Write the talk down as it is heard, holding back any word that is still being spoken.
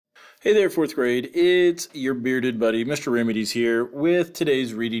Hey there, fourth grade. It's your bearded buddy, Mr. Remedies, here with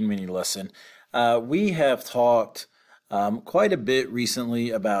today's reading mini lesson. We have talked quite a bit recently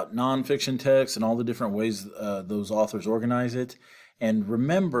about nonfiction text and all the different ways those authors organize it. And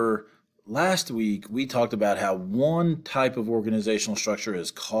remember, last week we talked about how one type of organizational structure is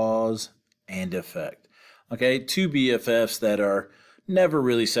cause and effect. Okay, two BFFs that are never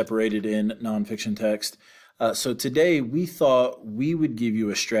really separated in nonfiction text. So today we thought we would give you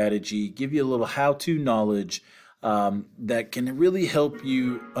a strategy, give you a little how-to knowledge that can really help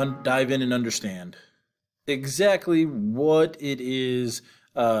you dive in and understand exactly what it is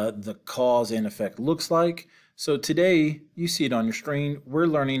the cause and effect looks like. So today, you see it on your screen, we're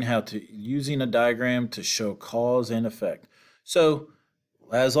learning how to using a diagram to show cause and effect. So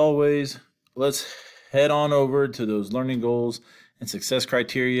as always, let's head on over to those learning goals and success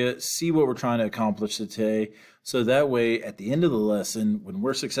criteria, see what we're trying to accomplish today. So that way, at the end of the lesson, when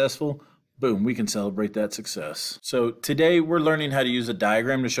we're successful, boom, we can celebrate that success. So today we're learning how to use a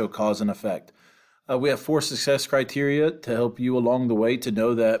diagram to show cause and effect. We have 4 success criteria to help you along the way to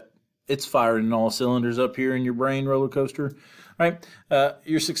know that it's firing in all cylinders up here in your brain roller coaster. All right,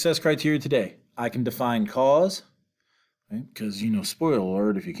 your success criteria today. I can define cause, because, right? Spoiler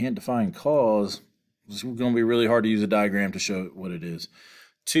alert, if you can't define cause, it's going to be really hard to use a diagram to show what it is.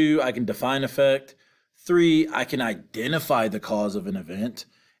 2, I can define effect. 3, I can identify the cause of an event.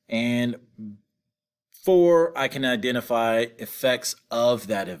 And 4, I can identify effects of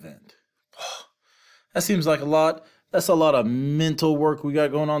that event. That seems like a lot. That's a lot of mental work we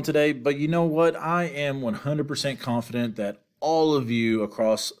got going on today. But you know what? I am 100% confident that all of you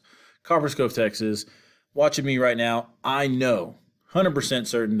across Copperas Cove, Texas, watching me right now, I know 100%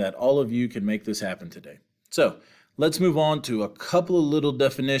 certain that all of you can make this happen today. So let's move on to a couple of little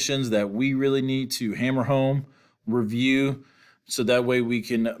definitions that we really need to hammer home, review, so that way we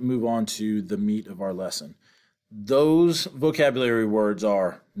can move on to the meat of our lesson. Those vocabulary words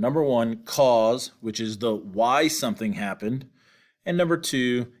are, number 1, cause, which is the why something happened, and number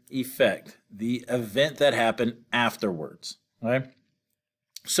 2, effect, the event that happened afterwards. Okay?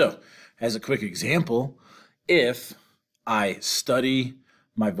 So, as a quick example, if I study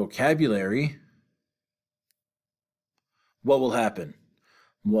my vocabulary, what will happen?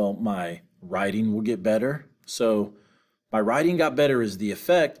 Well, my writing will get better. So my writing got better is the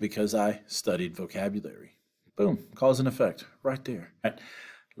effect because I studied vocabulary. Boom, cause and effect right there. All right.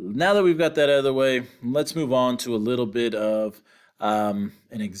 Now that we've got that out of the way, let's move on to a little bit of an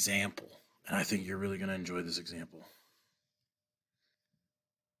example. And I think you're really going to enjoy this example.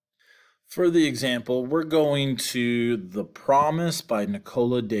 For the example, we're going to The Promise by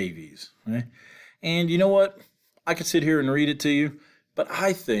Nicola Davies. Right? And you know what? I could sit here and read it to you, but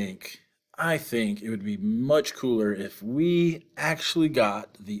I think it would be much cooler if we actually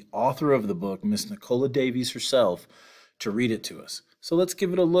got the author of the book, Miss Nicola Davies herself, to read it to us. So let's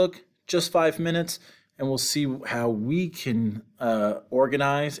give it a look, just 5 minutes, and we'll see how we can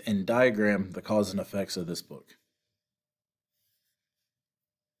organize and diagram the cause and effects of this book.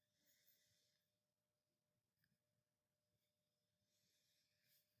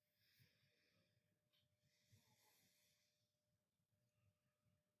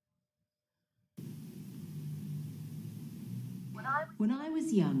 When I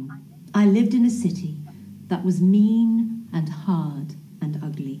was young, I lived in a city that was mean and hard and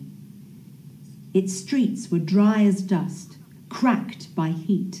ugly. Its streets were dry as dust, cracked by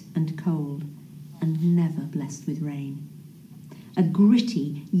heat and cold, and never blessed with rain. A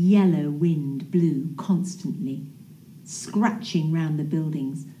gritty yellow wind blew constantly, scratching round the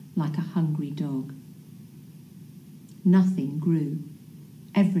buildings like a hungry dog. Nothing grew.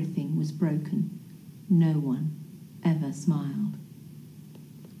 Everything was broken. No one ever smiled.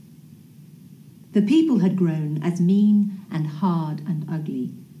 The people had grown as mean and hard and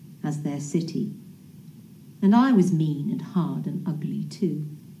ugly as their city. And I was mean and hard and ugly too.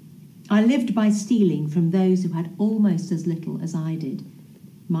 I lived by stealing from those who had almost as little as I did.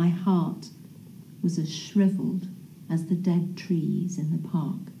 My heart was as shriveled as the dead trees in the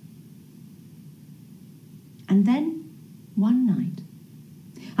park. And then, one night,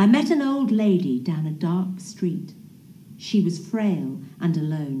 I met an old lady down a dark street. She was frail and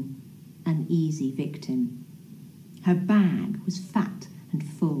alone, an easy victim. Her bag was fat and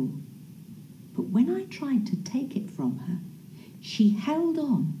full. But when I tried to take it from her, she held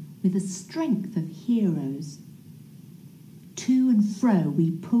on with the strength of heroes. To and fro we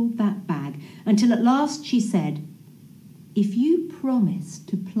pulled that bag until at last she said, "If you promise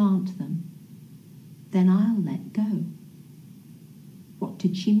to plant them, then I'll let go." What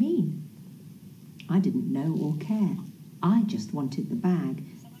did she mean? I didn't know or care. I just wanted the bag.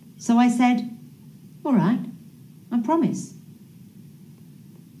 So I said, "All right, I promise."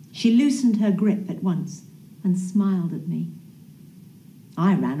 She loosened her grip at once and smiled at me.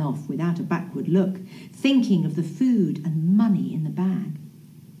 I ran off without a backward look, thinking of the food and money in the bag.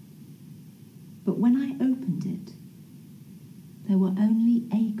 But when I opened it, there were only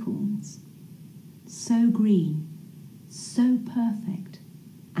acorns, so green, so perfect,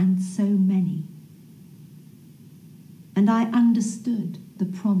 and so many. And I understood the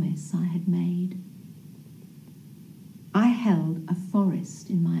promise I had made. I held a forest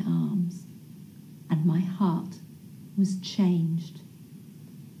in my arms, and my heart was changed.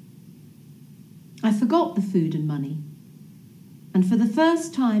 I forgot the food and money, and for the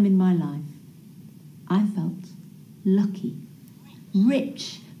first time in my life, I felt lucky,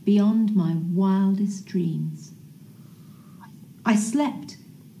 rich beyond my wildest dreams. I slept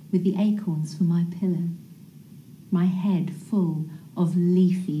with the acorns for my pillow, my head full of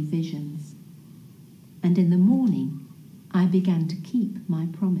leafy visions. And in the morning, I began to keep my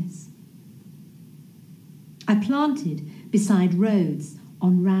promise. I planted beside roads,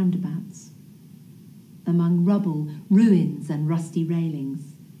 on roundabouts, among rubble, ruins and rusty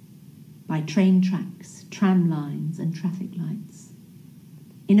railings, by train tracks, tram lines and traffic lights,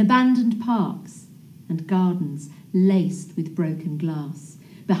 in abandoned parks and gardens laced with broken glass,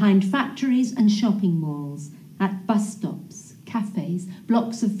 behind factories and shopping malls, at bus stops, cafes,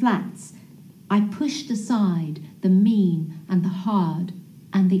 blocks of flats. I pushed aside the mean and the hard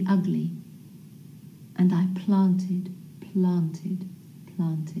and the ugly, and I planted.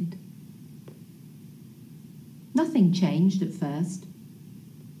 Nothing changed at first.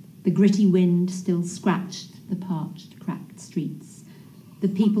 The gritty wind still scratched the parched, cracked streets. The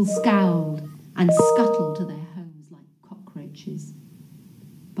people scowled and scuttled to their homes like cockroaches.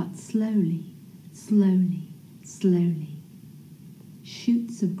 But slowly,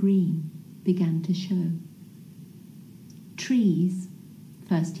 shoots of green began to show. Trees,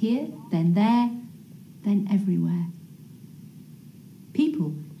 first here, then there, then everywhere.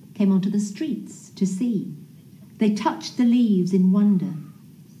 People came onto the streets to see. They touched the leaves in wonder,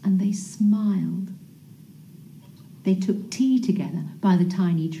 and they smiled. They took tea together by the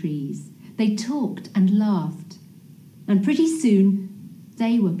tiny trees. They talked and laughed. And pretty soon,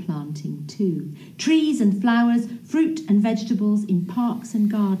 they were planting too. Trees and flowers, fruit and vegetables in parks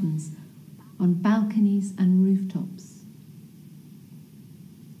and gardens, on balconies and rooftops.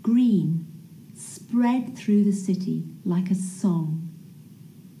 Green spread through the city like a song,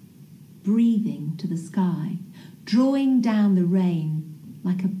 breathing to the sky, drawing down the rain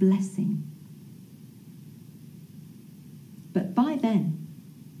like a blessing. But by then,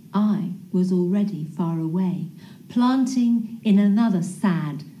 I was already far away, planting in another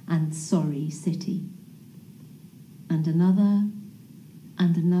sad and sorry city. And another,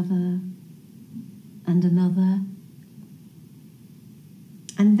 and another, and another.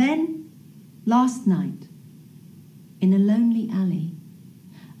 And then, last night, in a lonely alley,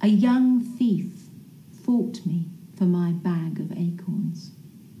 a young thief fought me for my bag of acorns.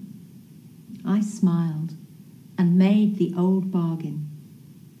 I smiled and made the old bargain,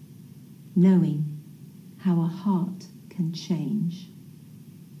 knowing how a heart can change,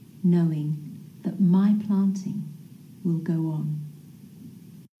 knowing that my planting will go on.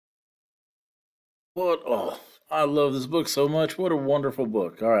 What? Oh, I love this book so much. What a wonderful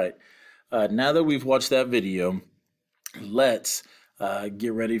book. All right. Now that we've watched that video, let's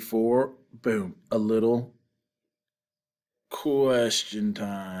get ready for, boom, a little question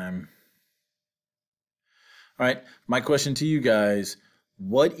time. All right. My question to you guys,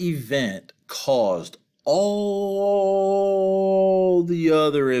 what event caused all the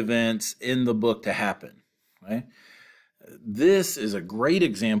other events in the book to happen? Right? This is a great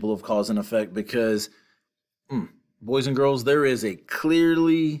example of cause and effect because, boys and girls, there is a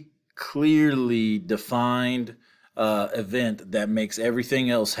clearly defined event that makes everything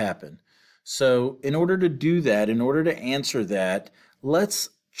else happen. So in order to do that, in order to answer that, let's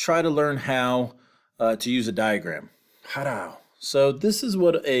try to learn how to use a diagram. Hada. So this is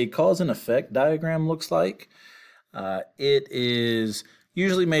what a cause and effect diagram looks like. It is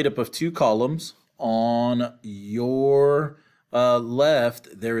usually made up of two columns. On your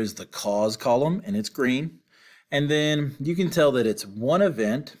left, there is the cause column, and it's green. And then you can tell that it's one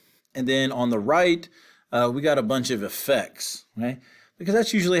event. And then on the right, we got a bunch of effects, right? Because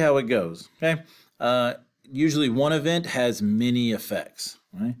that's usually how it goes, okay? Usually one event has many effects,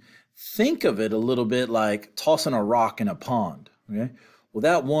 right? Think of it a little bit like tossing a rock in a pond, okay? Well,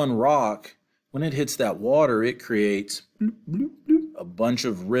 that one rock, when it hits that water, it creates bloop, bloop, bloop, a bunch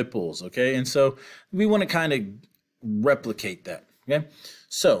of ripples, okay? And so we want to kind of replicate that, okay?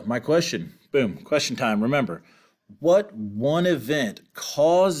 So my question, boom, question time. Remember, what one event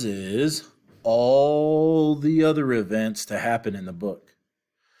causes all the other events to happen in the book?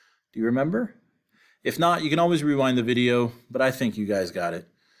 Do you remember? If not, you can always rewind the video, but I think you guys got it.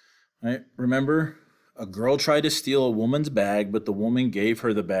 Right? Remember, a girl tried to steal a woman's bag, but the woman gave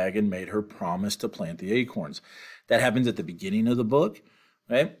her the bag and made her promise to plant the acorns. That happens at the beginning of the book,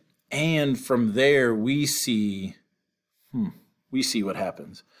 right? And from there, we see what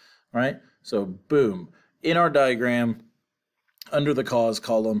happens, right? So boom, in our diagram, under the cause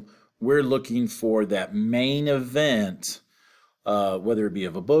column, we're looking for that main event, whether it be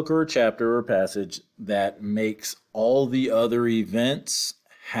of a book or a chapter or a passage, that makes all the other events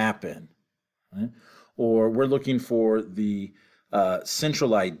happen, right? Or we're looking for the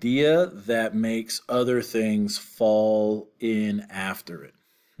central idea that makes other things fall in after it.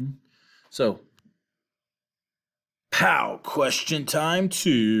 So, pow, question time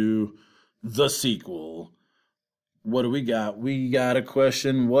to the sequel. What do we got? We got a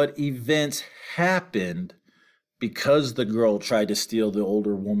question. What events happened because the girl tried to steal the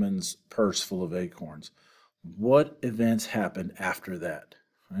older woman's purse full of acorns? What events happened after that?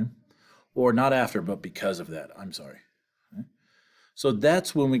 Right? Or not after, but because of that. I'm sorry. Okay. So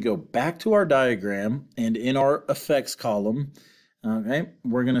that's when we go back to our diagram, and in our effects column, okay,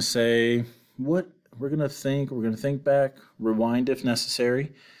 we're going to say what we're going to think back, rewind if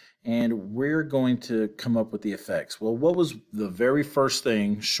necessary, and we're going to come up with the effects. Well, what was the very first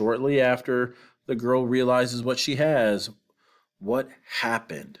thing shortly after the girl realizes what she has? What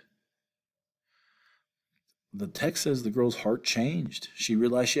happened? The text says the girl's heart changed. She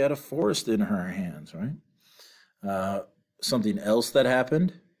realized she had a forest in her hands, right? Something else that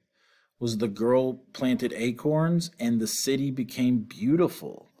happened was the girl planted acorns and the city became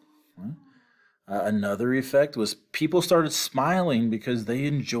beautiful. Right? Another effect was people started smiling because they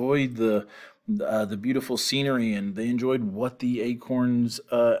enjoyed the beautiful scenery, and they enjoyed what the acorns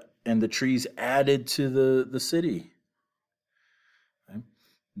and the trees added to the city.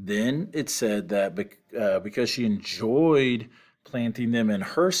 Then it said that because she enjoyed planting them in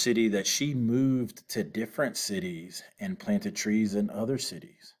her city, that she moved to different cities and planted trees in other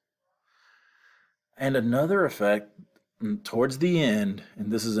cities. And another effect towards the end,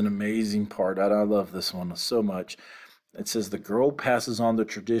 and this is an amazing part, I love this one so much. It says the girl passes on the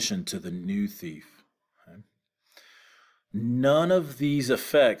tradition to the new thief. Okay? None of these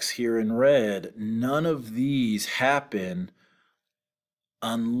effects here in red, none of these happen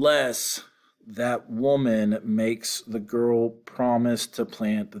unless that woman makes the girl promise to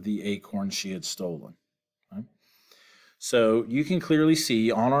plant the acorn she had stolen. Okay? So you can clearly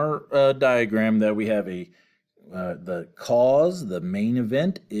see on our diagram that we have the cause, the main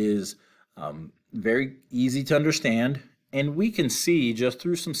event is very easy to understand, and we can see just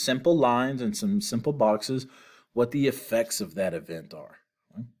through some simple lines and some simple boxes what the effects of that event are.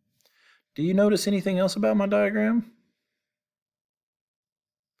 Okay? Do you notice anything else about my diagram?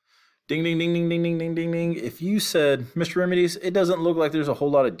 Ding, ding, ding, ding, ding, ding, ding, ding, ding. If you said, Mr. Remedies, it doesn't look like there's a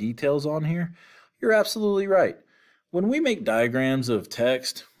whole lot of details on here, you're absolutely right. When we make diagrams of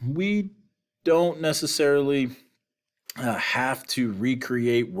text, we don't necessarily have to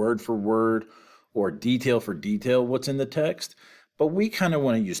recreate word for word or detail for detail what's in the text, but we kind of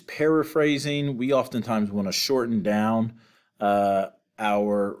want to use paraphrasing. We oftentimes want to shorten down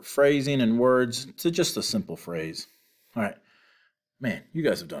our phrasing and words to just a simple phrase. All right. Man, you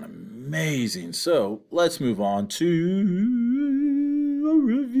guys have done amazing. So let's move on to a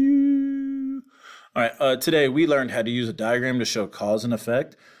review. All right, today we learned how to use a diagram to show cause and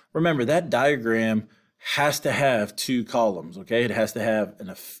effect. Remember, that diagram has to have two columns, okay? It has to have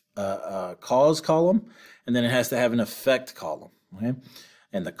a cause column, and then it has to have an effect column, okay?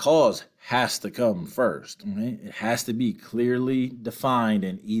 And the cause has to come first, okay? It has to be clearly defined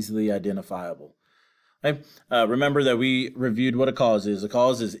and easily identifiable. Okay. Remember that we reviewed what a cause is. A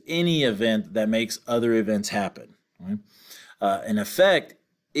cause is any event that makes other events happen. Right? An effect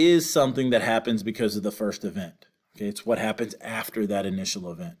is something that happens because of the first event. Okay, it's what happens after that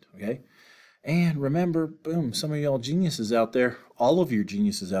initial event. Okay, and remember, boom, some of y'all geniuses out there, all of your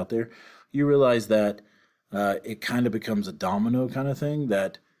geniuses out there, you realize that it kind of becomes a domino kind of thing,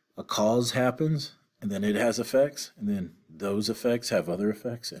 that a cause happens and then it has effects, and then those effects have other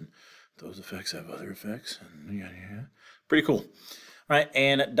effects, and those effects have other effects, and yeah. Pretty cool. All right,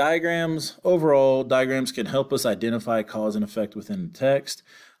 and diagrams, overall, diagrams can help us identify cause and effect within the text.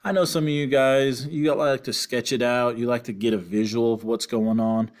 I know some of you guys, you like to sketch it out, you like to get a visual of what's going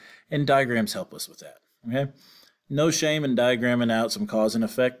on, and diagrams help us with that, okay? No shame in diagramming out some cause and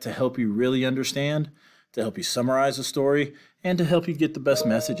effect to help you really understand. to help you summarize the story and to help you get the best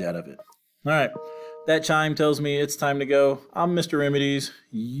message out of it. All right, that chime tells me it's time to go. I'm Mr. Remedies.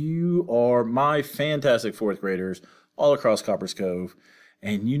 You are my fantastic fourth graders all across Copper's Cove.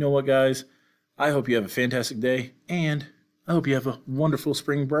 And you know what, guys? I hope you have a fantastic day, and I hope you have a wonderful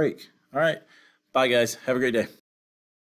spring break. All right, bye, guys. Have a great day.